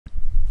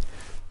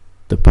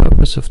the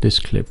purpose of this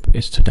clip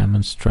is to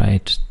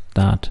demonstrate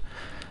that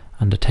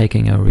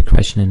undertaking a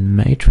regression in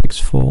matrix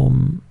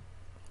form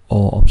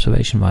or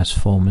observation-wise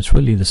form is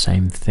really the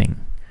same thing.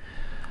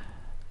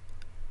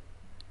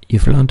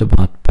 You've learned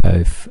about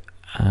both,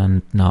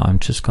 and now I'm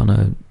just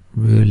gonna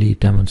really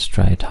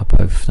demonstrate how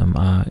both of them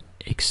are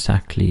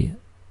exactly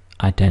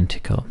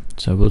identical.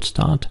 So we'll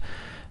start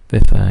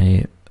with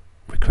a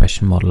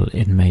regression model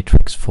in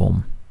matrix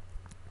form.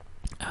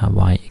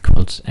 Y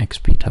equals x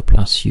beta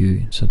plus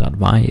u, so that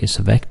y is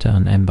a vector,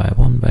 an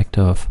n×1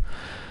 vector of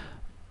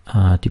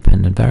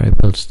dependent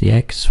variables. The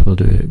x will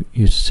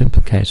use a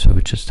simple case where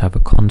we just have a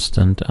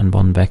constant and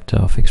one vector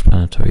of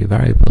explanatory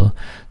variable.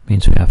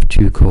 Means we have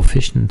two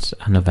coefficients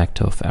and a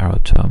vector of error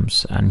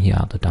terms, and here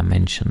are the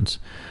dimensions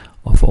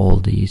of all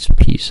these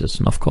pieces,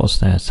 and of course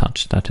they are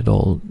such that it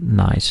all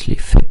nicely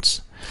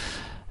fits.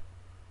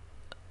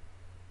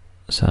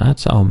 So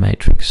that's our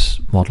matrix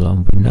model,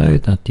 and we know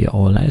that the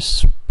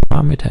OLS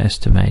parameter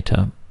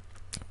estimator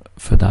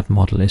for that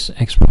model is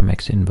x prime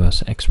x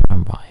inverse x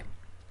prime y.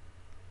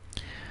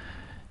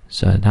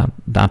 So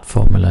that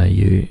formula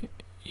you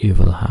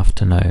will have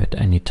to know at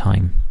any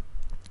time.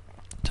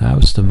 So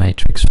how's the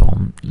matrix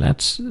form?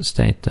 Let's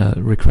state the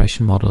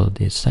regression model,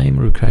 the same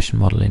regression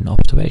model in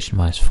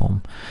observation-wise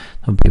form.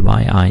 That would be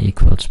yi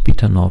equals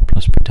beta naught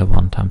plus beta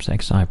 1 times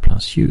xi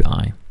plus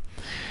ui.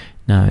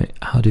 Now,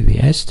 how do we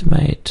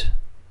estimate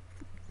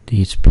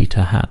these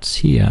beta hats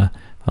here?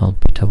 Well,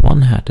 beta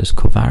 1 hat is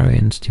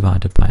covariance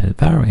divided by the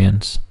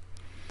variance.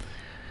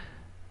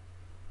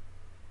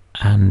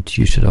 And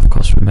you should of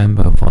course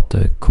remember what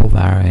the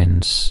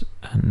covariance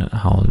and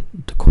how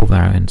the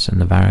covariance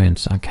and the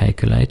variance are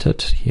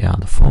calculated. Here are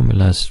the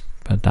formulas,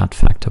 but that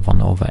factor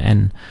 1 over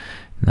n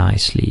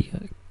nicely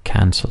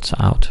cancels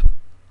out.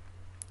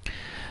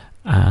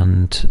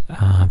 And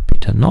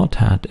beta naught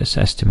hat is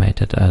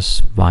estimated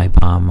as y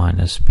bar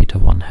minus beta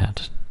 1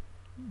 hat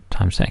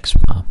times x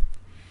bar.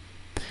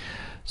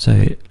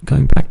 So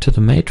going back to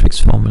the matrix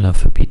formula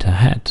for beta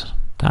hat,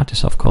 that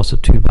is of course a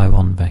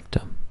 2×1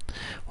 vector.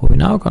 What we're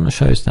now going to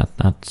show is that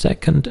that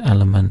second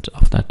element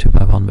of that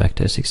 2×1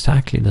 vector is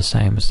exactly the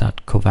same as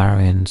that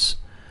covariance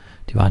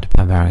divided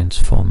by variance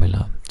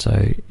formula.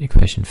 So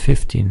equation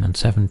 15 and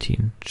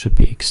 17 should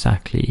be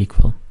exactly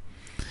equal.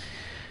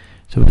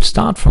 So we'll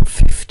start from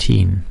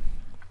 15.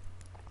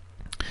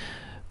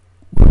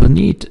 We will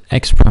need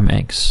x prime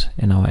x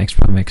in our x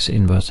prime x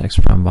inverse x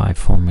prime y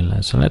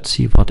formula. So let's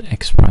see what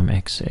x prime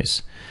x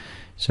is.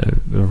 So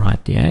we'll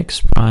write the x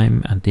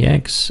prime and the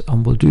x,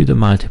 and we'll do the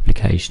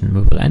multiplication.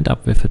 We will end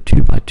up with a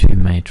 2×2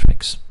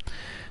 matrix.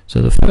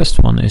 So the first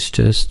one is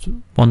just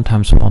 1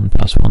 times 1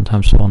 plus 1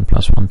 times 1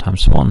 plus 1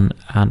 times 1,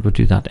 and we'll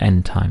do that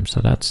n times, so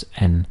that's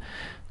n.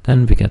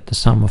 Then we get the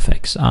sum of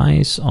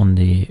xi's on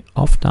the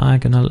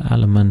off-diagonal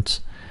element,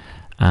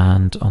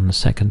 and on the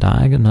second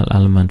diagonal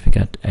element we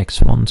get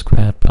x1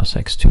 squared plus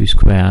x2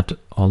 squared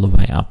all the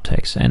way up to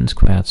xn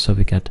squared, so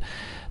we get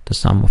the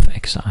sum of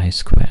xi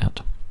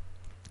squared.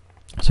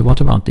 So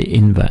what about the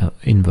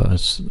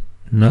inverse?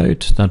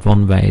 Note that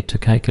one way to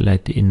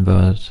calculate the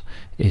inverse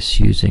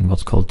is using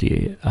what's called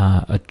the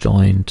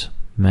adjoint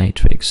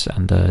matrix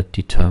and the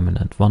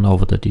determinant. 1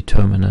 over the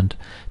determinant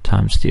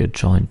times the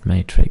adjoint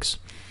matrix.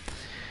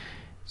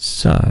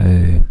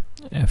 So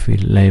if we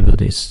label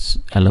these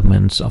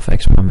elements of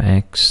x prime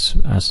x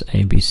as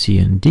a, b, c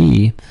and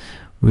d,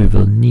 we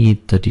will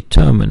need the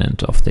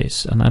determinant of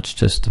this, and that's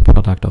just the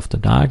product of the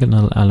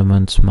diagonal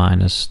elements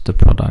minus the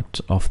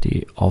product of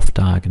the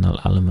off-diagonal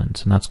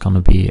elements, and that's going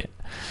to be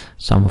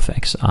sum of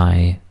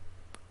xi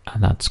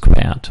and that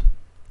squared.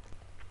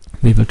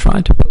 We will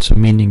try to put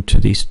some meaning to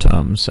these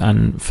terms,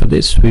 and for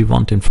this we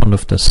want in front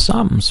of the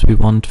sums, we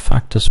want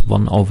factors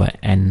 1 over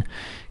n,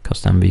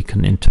 because then we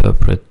can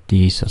interpret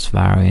these as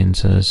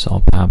variances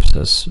or perhaps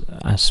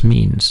as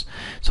means.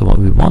 So what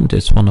we want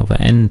is 1 over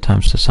n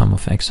times the sum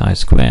of xi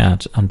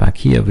squared, and back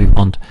here we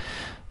want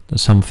the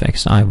sum of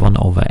xi 1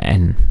 over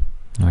n.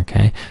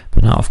 Okay,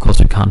 but now of course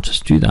we can't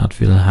just do that,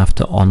 we'll have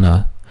to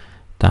honor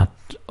that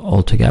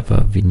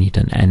altogether. We need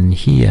an n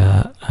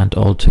here, and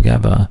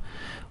altogether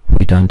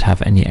we don't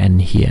have any n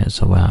here,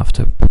 so we'll have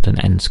to put an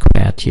n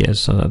squared here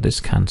so that this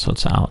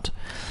cancels out.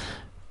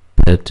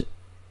 But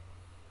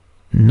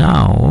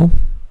now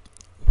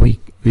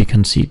we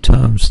can see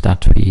terms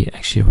that we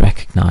actually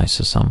recognize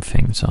as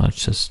something. So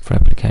let's just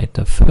replicate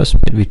the first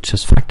bit. We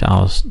just factor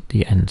out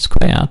the n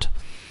squared.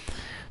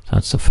 So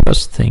that's the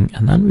first thing,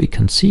 and then we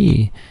can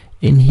see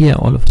in here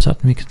all of a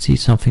sudden we can see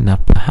something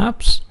that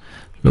perhaps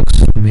looks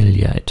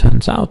familiar. It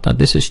turns out that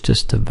this is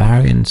just the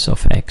variance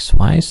of x.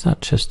 Why is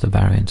that just the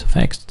variance of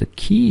x? The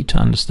key to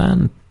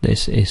understand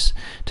this is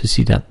to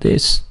see that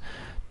this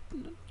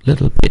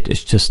little bit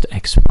is just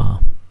x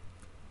bar.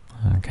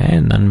 Okay,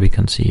 and then we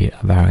can see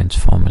a variance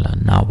formula.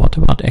 Now what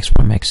about x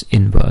prime x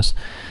inverse?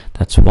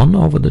 That's 1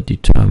 over the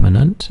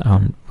determinant,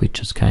 and we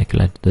just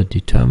calculate the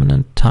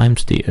determinant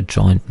times the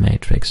adjoint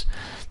matrix.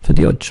 For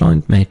the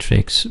adjoint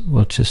matrix,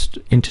 we'll just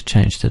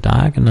interchange the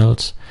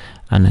diagonals,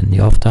 and in the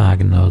off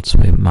diagonals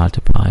we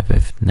multiply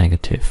with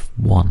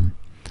 -1.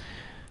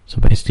 So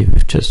basically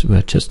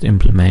we're just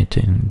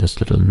implementing this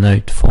little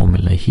node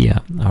formula here,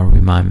 a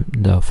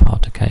reminder of how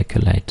to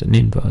calculate an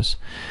inverse.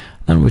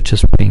 Then we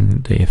just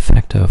bring the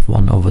factor of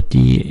 1 over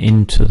d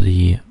into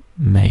the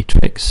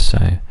matrix,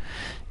 so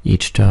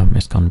each term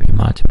is going to be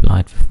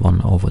multiplied with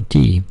 1 over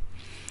d.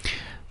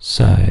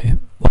 So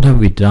what have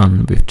we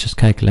done? We've just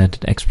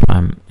calculated x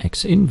prime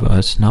x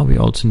inverse. Now we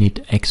also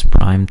need x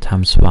prime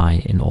times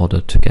y in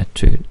order to get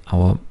to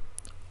our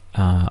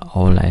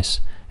OLS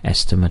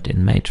estimate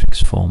in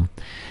matrix form.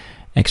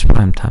 X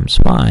prime times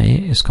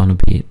y is going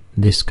to be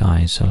this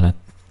guy, so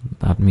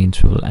that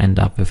means we will end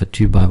up with a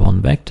 2 by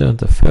 1 vector.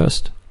 The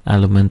first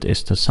element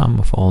is the sum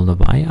of all the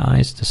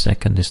yi's, the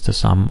second is the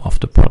sum of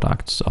the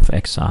products of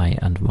xi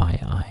and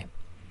yi.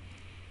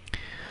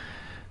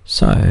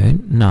 So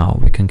now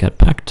we can get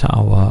back to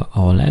our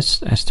OLS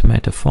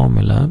estimator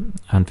formula,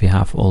 and we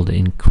have all the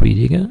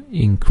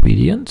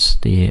ingredients,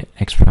 the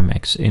x prime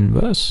x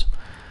inverse,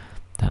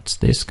 that's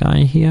this guy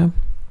here,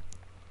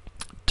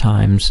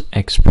 times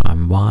x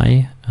prime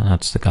y, and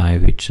that's the guy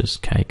we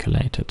just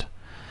calculated.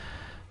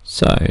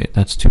 So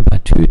that's 2 by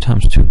 2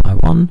 times 2 by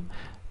 1.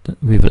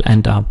 We will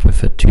end up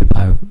with a 2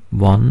 by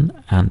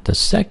 1, and the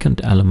second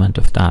element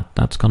of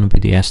that's going to be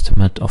the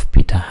estimate of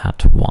beta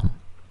hat 1.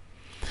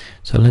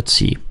 So let's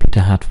see,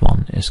 beta hat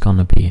 1 is going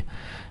to be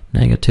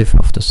negative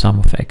of the sum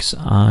of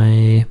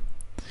xi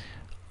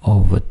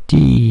over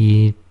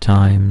d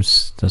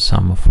times the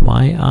sum of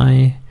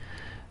yi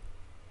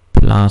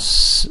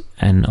plus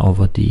n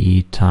over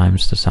d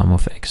times the sum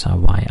of xi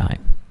yi.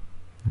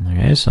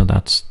 Okay, so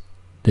that's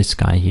this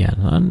guy here,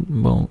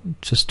 and we'll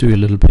just do a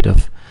little bit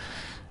of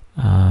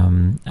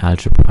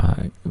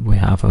algebra. We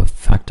have a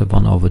factor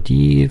 1 over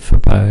d for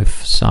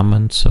both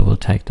summoned, so we'll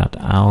take that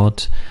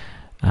out,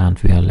 and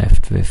we are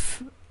left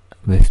with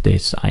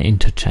this. I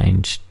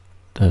interchanged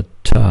the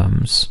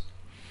terms.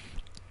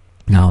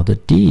 Now the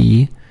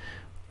d,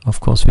 of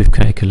course, we've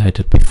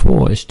calculated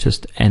before, is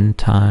just n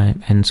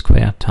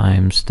squared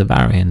times the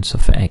variance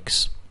of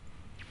x.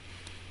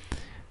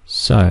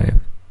 So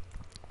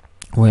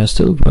we are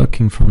still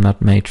working from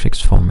that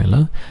matrix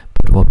formula,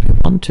 but what we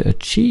want to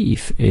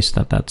achieve is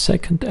that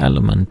second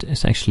element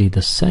is actually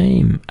the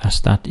same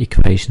as that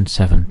equation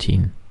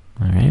 17.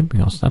 Okay,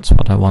 because that's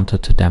what I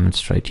wanted to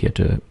demonstrate here,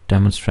 to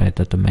demonstrate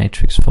that the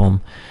matrix form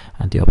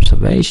and the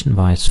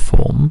observation-wise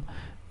form,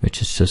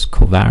 which is just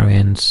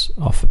covariance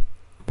of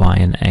y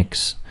and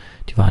x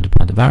divided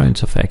by the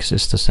variance of x,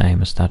 is the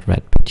same as that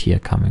red bit here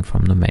coming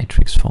from the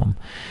matrix form.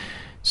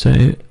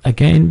 So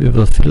again, we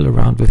will fiddle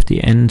around with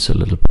the n's a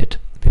little bit.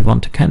 We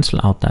want to cancel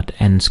out that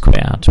n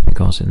squared,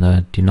 because in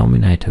the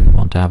denominator we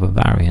want to have a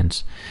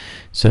variance.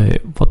 So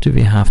what do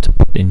we have to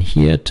put in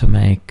here to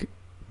make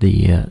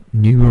the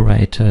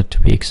numerator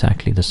to be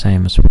exactly the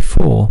same as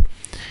before?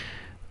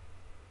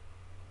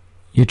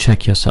 You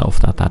check yourself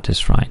that that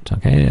is right.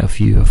 Okay, a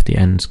few of the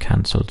n's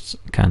cancel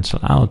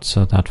out,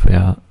 so that we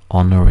are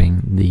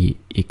honoring the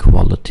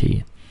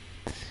equality.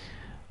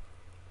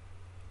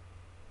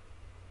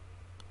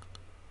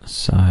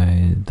 So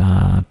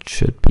that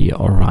should be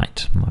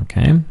alright.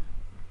 Okay.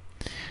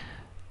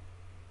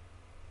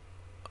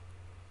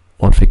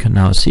 What we can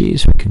now see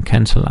is we can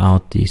cancel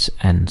out these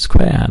n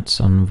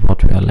squareds, and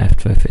what we are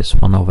left with is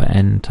 1 over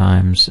n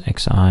times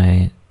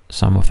xi,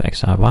 sum of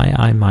xi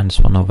yi, minus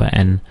 1 over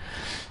n,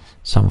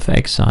 sum of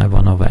xi,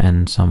 1 over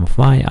n, sum of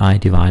yi,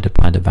 divided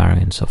by the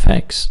variance of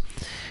x.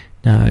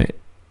 Now,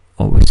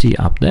 what we see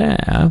up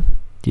there,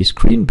 these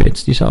green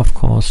bits, these are of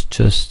course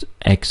just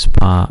x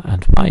bar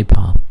and y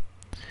bar.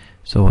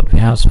 So what we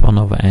have is 1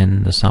 over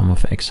n, the sum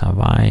of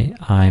xi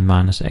yi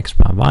minus x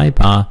bar y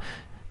bar,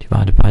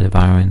 divided by the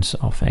variance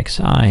of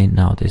xi.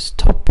 Now this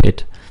top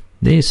bit,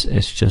 this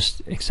is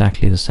just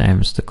exactly the same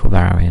as the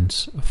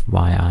covariance of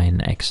yi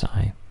and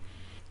xi.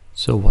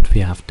 So what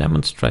we have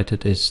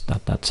demonstrated is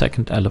that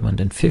second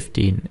element in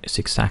 15 is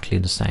exactly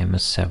the same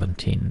as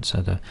 17.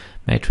 So the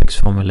matrix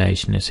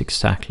formulation is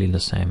exactly the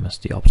same as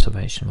the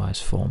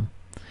observation-wise form.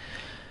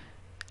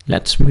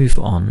 Let's move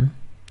on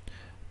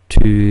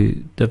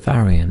to the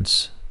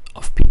variance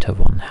of beta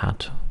 1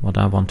 hat. What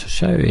I want to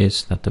show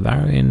is that the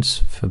variance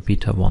for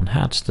beta 1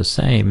 hat is the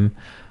same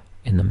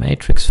in the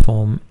matrix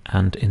form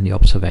and in the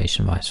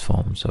observation-wise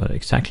form. So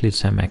exactly the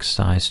same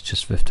exercise,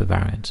 just with the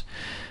variance.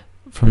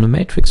 From the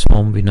matrix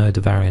form, we know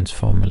the variance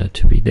formula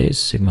to be this,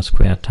 sigma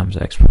squared times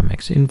x prime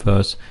x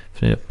inverse.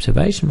 For the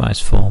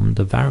observation-wise form,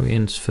 the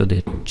variance for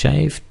the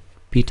j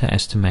beta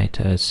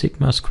estimator is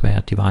sigma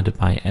squared divided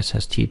by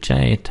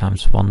SSTJ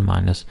times 1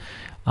 minus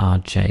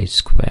rj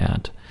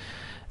squared.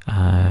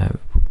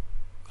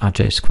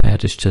 Rj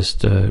squared is just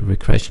the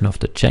regression of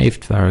the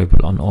jth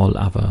variable on all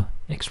other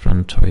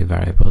explanatory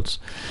variables.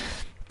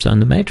 So in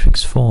the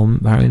matrix form,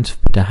 variance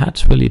of beta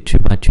hat's really 2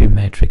 by 2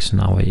 matrix in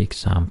our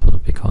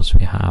example, because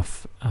we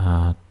have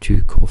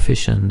two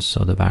coefficients,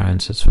 so the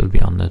variances will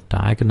be on the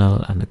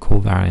diagonal and the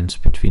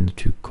covariance between the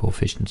two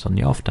coefficients on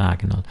the off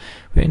diagonal.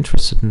 We're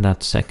interested in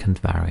that second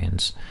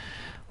variance.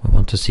 We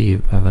want to see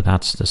whether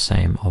that's the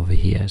same over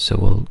here. So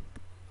we'll,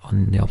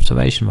 on the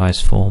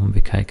observation-wise form,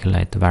 we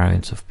calculate the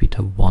variance of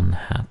beta 1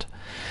 hat.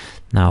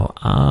 Now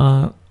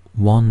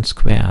 1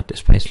 squared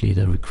is basically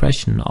the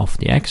regression of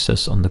the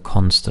axis on the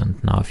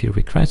constant. Now if you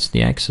regress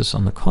the axis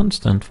on the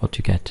constant, what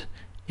you get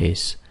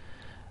is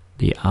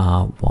the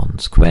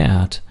r1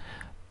 squared,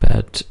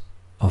 but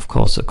of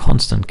course a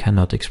constant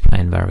cannot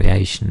explain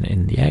variation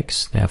in the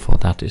x, therefore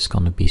that is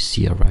going to be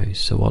 0.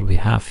 So what we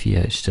have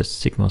here is just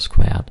sigma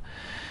squared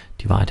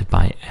divided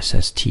by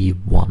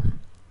SST1.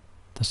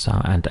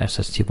 And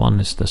SST1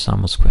 is the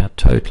sum of squared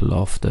total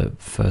of the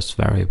first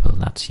variable,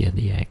 that's here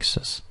the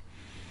x's.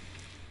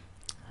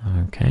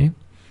 Okay,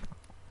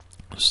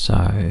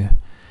 so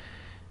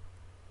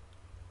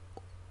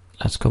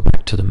let's go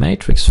back to the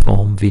matrix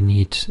form. We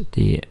need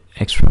the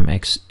x from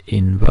x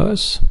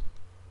inverse.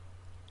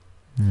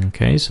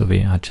 Okay, so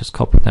I just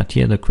copied that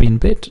here, the green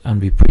bit,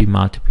 and we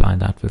pre-multiply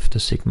that with the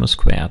sigma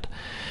squared.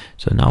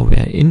 So now we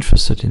are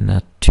interested in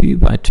that 2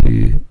 by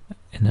 2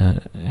 in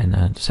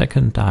a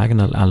second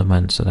diagonal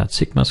element, so that's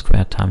sigma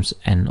squared times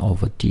n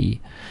over d.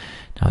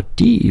 Now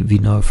d, we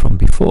know from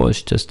before,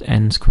 is just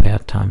n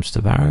squared times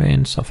the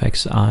variance of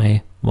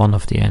xi. One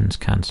of the n's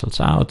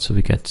cancels out, so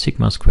we get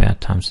sigma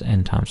squared times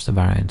n times the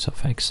variance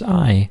of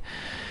xi.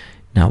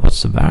 Now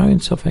what's the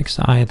variance of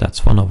xi?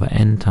 That's 1 over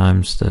n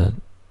times the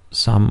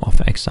sum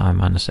of xi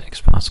minus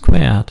x bar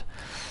squared.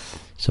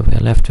 So we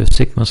are left with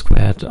sigma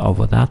squared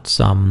over that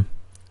sum,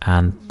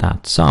 and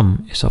that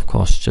sum is of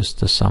course just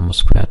the sum of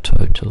squared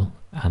total,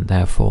 and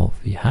therefore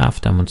we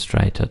have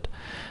demonstrated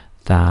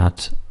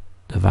that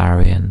the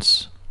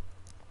variance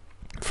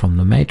from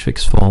the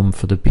matrix form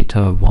for the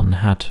beta 1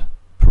 hat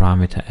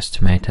parameter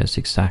estimator is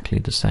exactly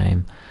the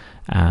same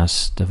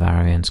as the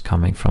variance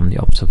coming from the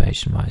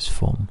observation-wise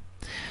form.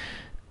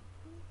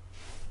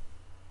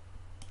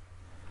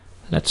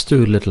 Let's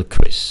do a little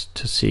quiz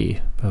to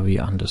see where we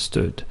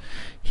understood.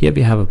 Here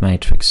we have a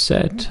matrix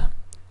Z,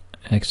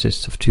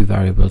 exists of 2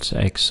 variables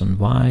x and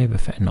y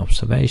with n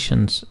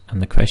observations,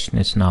 and the question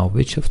is now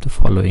which of the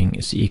following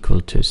is equal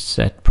to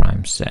z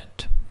prime z.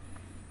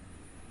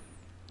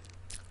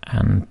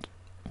 And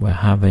we're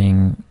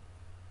having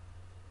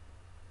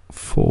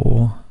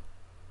 4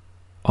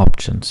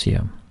 options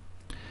here.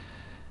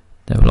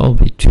 There will all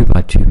be 2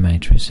 by 2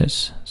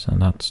 matrices, so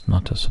that's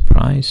not a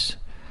surprise.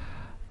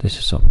 This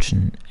is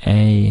option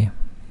A.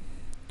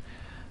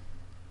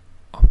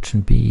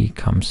 Option B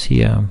comes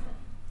here.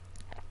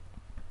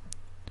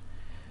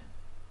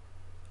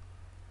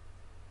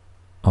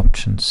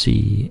 Option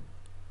C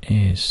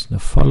is the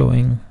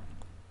following,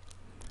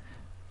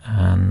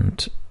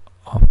 and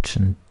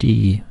option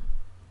D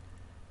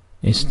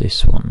is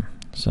this one.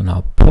 So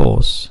now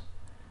pause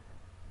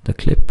the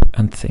clip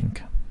and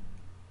think.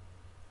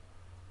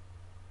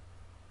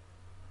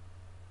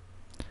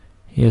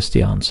 Here's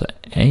the answer.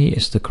 A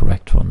is the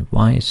correct one.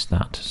 Why is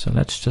that? So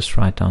let's just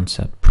write down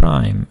z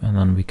prime, and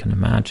then we can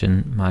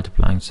imagine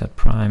multiplying z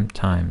prime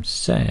times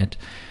z.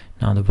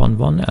 Now the 1,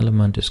 1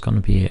 element is going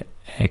to be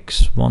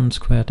x1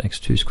 squared,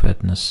 x2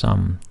 squared in a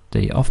sum.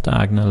 The off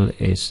diagonal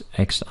is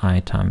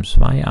xi times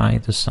yi,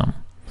 the sum.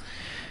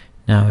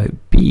 Now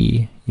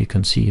B, you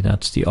can see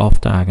that's the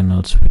off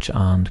diagonals which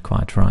aren't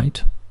quite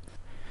right,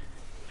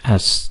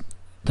 as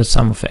the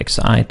sum of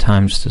xi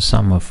times the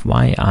sum of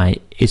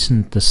yi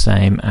isn't the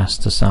same as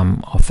the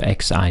sum of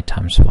xi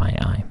times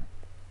yi.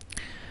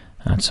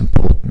 That's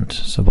important.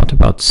 So what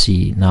about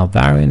C? Now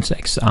variance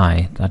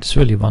xi, that's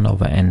really 1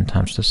 over n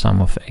times the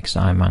sum of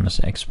xi minus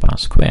x bar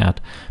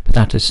squared, but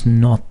that is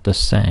not the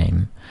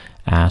same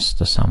as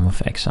the sum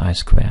of xi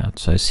squared.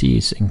 So C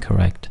is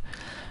incorrect,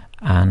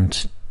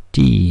 and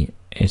D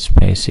is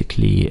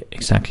basically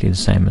exactly the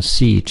same as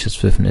C,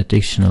 just with an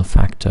additional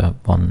factor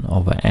 1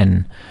 over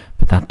n,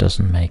 but that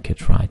doesn't make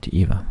it right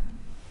either.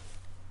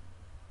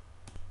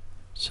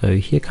 So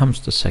here comes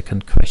the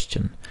second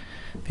question.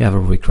 We have a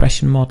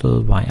regression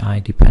model,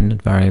 yi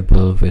dependent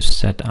variable with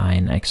zi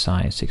and xi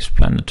as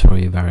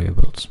explanatory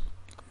variables.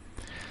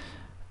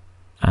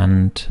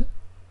 And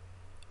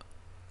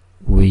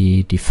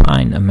we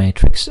define a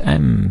matrix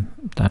M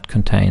that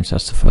contains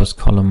as the first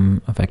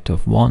column a vector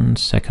of 1,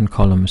 second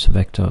column is a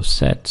vector of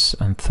z's,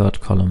 and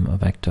third column a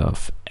vector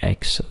of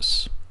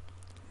x's.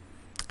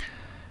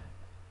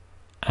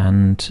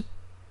 And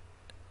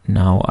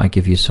now I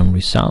give you some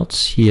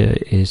results. Here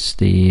is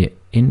the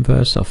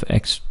inverse of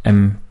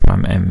m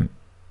prime m,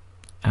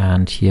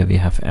 and here we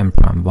have m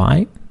prime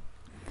y,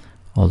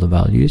 all the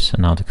values.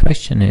 And now the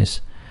question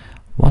is,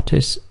 what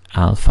is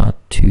alpha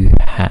 2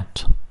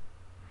 hat?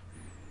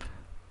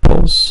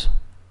 Pause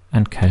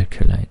and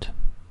calculate.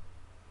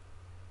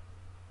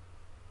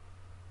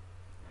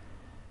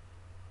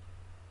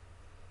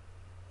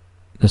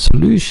 The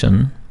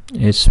solution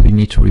is, we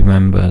need to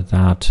remember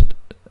that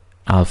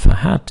alpha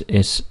hat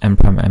is m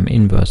prime m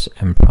inverse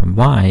m prime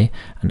y,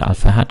 and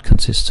alpha hat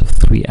consists of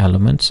 3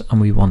 elements,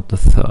 and we want the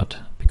third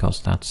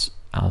because that's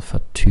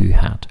alpha 2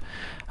 hat.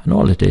 And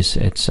all it is,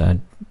 it's a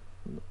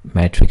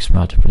matrix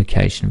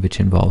multiplication which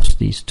involves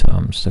these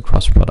terms, the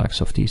cross products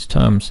of these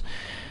terms.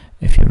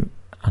 If you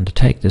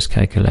undertake this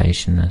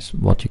calculation,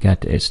 what you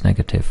get is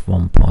negative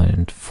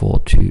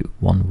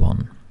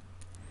 1.4211.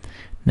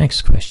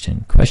 Next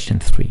question, question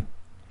 3.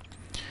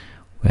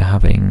 We're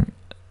having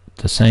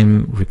the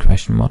same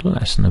regression model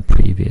as in the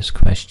previous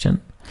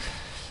question,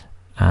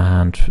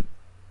 and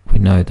we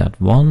know that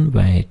one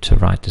way to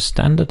write the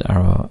standard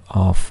error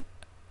of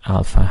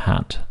alpha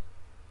hat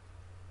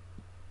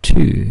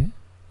 2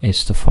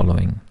 is the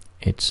following.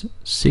 It's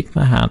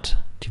sigma hat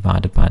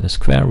divided by the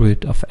square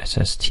root of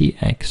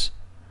SSTX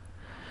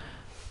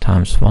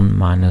times 1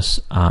 minus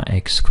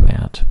Rx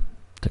squared.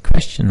 The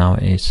question now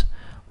is,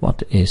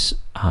 what is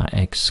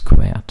Rx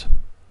squared?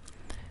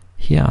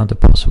 Here are the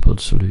possible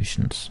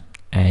solutions.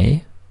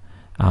 A,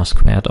 R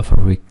squared of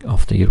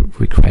the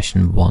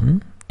regression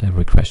 1, the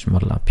regression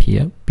model up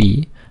here.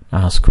 B,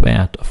 R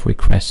squared of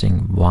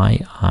regressing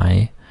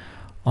yi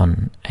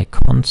on a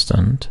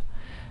constant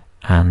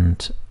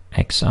and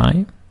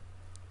xi.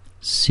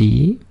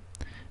 C,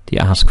 the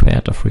R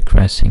squared of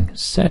regressing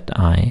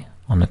zi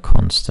on a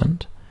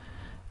constant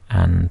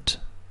and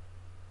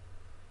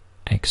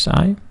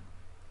xi.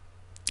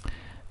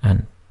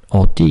 And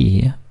or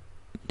D,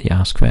 the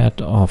R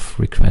squared of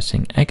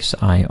regressing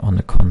xi on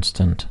a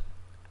constant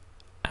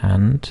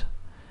and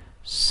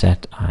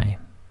zi.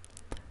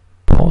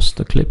 Pause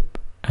the clip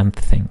and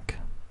think.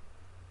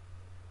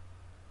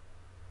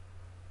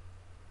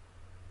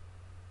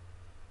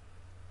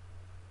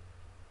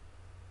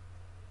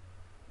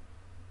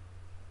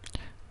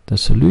 The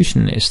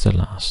solution is the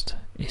last,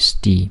 is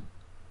D.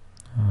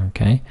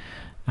 Okay,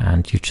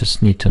 and you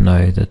just need to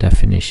know the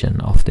definition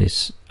of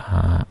this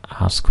R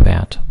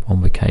squared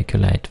when we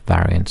calculate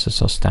variances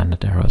or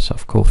standard errors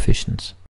of coefficients.